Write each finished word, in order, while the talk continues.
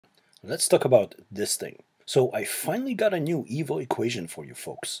let's talk about this thing. So I finally got a new Evo equation for you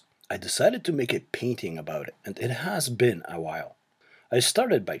folks. I decided to make a painting about it, and it has been a while. I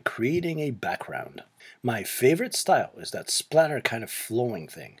started by creating a background. My favorite style is that splatter kind of flowing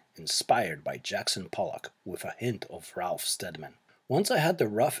thing, inspired by Jackson Pollock with a hint of Ralph Steadman. Once I had the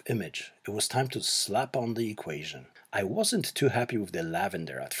rough image, it was time to slap on the equation. I wasn't too happy with the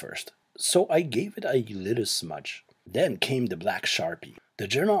lavender at first, so I gave it a little smudge. Then came the black Sharpie. The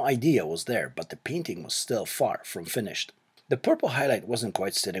general idea was there, but the painting was still far from finished. The purple highlight wasn't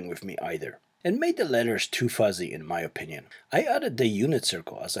quite sitting with me either. It made the letters too fuzzy in my opinion. I added the unit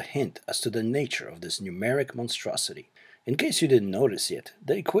circle as a hint as to the nature of this numeric monstrosity. In case you didn't notice yet,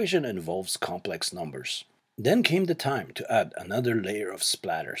 the equation involves complex numbers. Then came the time to add another layer of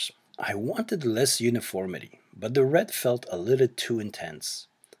splatters. I wanted less uniformity, but the red felt a little too intense.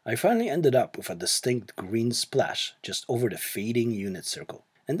 I finally ended up with a distinct green splash just over the fading unit circle.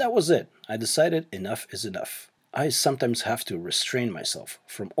 And that was it. I decided enough is enough. I sometimes have to restrain myself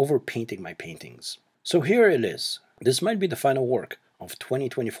from overpainting my paintings. So here it is. This might be the final work of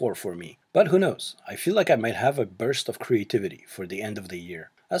 2024 for me. But who knows? I feel like I might have a burst of creativity for the end of the year.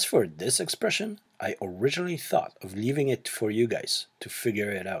 As for this expression, I originally thought of leaving it for you guys to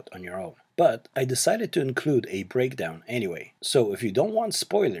figure it out on your own. But I decided to include a breakdown anyway. So if you don't want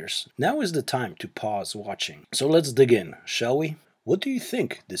spoilers, now is the time to pause watching. So let's dig in, shall we? What do you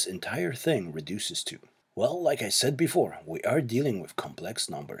think this entire thing reduces to? Well, like I said before, we are dealing with complex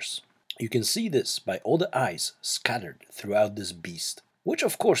numbers. You can see this by all the i's scattered throughout this beast, which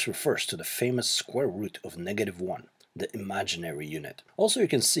of course refers to the famous square root of -1, the imaginary unit. Also you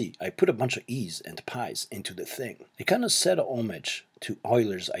can see I put a bunch of e's and pi's into the thing. It kind of set a homage to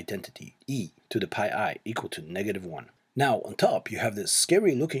Euler's identity, e to the pi I equal to -1. Now on top you have this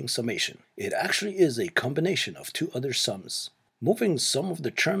scary looking summation. It actually is a combination of two other sums. Moving some of the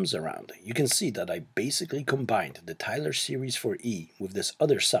terms around, you can see that I basically combined the Tyler series for e with this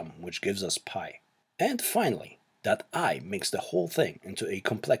other sum which gives us pi. And finally, that I makes the whole thing into a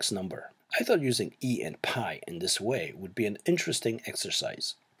complex number. I thought using e and pi in this way would be an interesting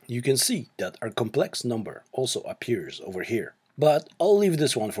exercise. You can see that our complex number also appears over here. But I'll leave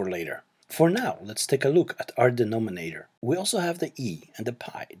this one for later. For now, let's take a look at our denominator. We also have the e and the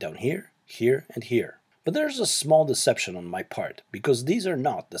pi down here, here, and here. But there's a small deception on my part, because these are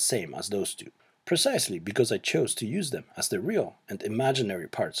not the same as those two, precisely because I chose to use them as the real and imaginary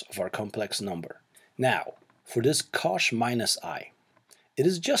parts of our complex number. Now, for this cosh minus I, it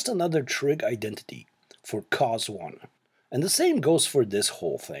is just another trig identity for cos1, and the same goes for this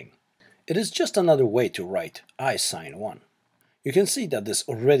whole thing. It is just another way to write I sine 1. You can see that this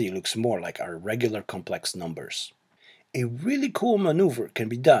already looks more like our regular complex numbers. A really cool maneuver can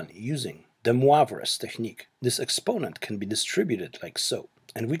be done using the Moivre's technique. This exponent can be distributed like so,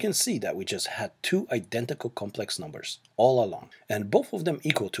 and we can see that we just had two identical complex numbers all along, and both of them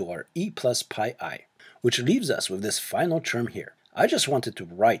equal to our e plus pi I, which leaves us with this final term here. I just wanted to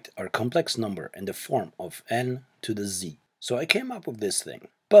write our complex number in the form of n to the z, so I came up with this thing.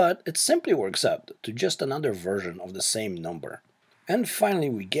 But it simply works out to just another version of the same number. And finally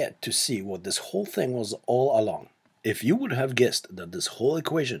we get to see what this whole thing was all along. If you would have guessed that this whole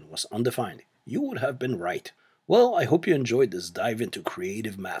equation was undefined, you would have been right. Well, I hope you enjoyed this dive into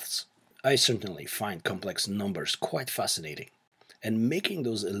creative maths. I certainly find complex numbers quite fascinating, and making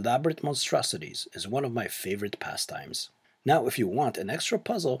those elaborate monstrosities is one of my favorite pastimes. Now, if you want an extra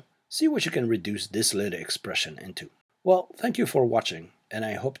puzzle, see what you can reduce this little expression into. Well, thank you for watching, and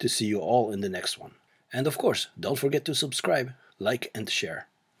I hope to see you all in the next one. And of course, don't forget to subscribe, like, and share.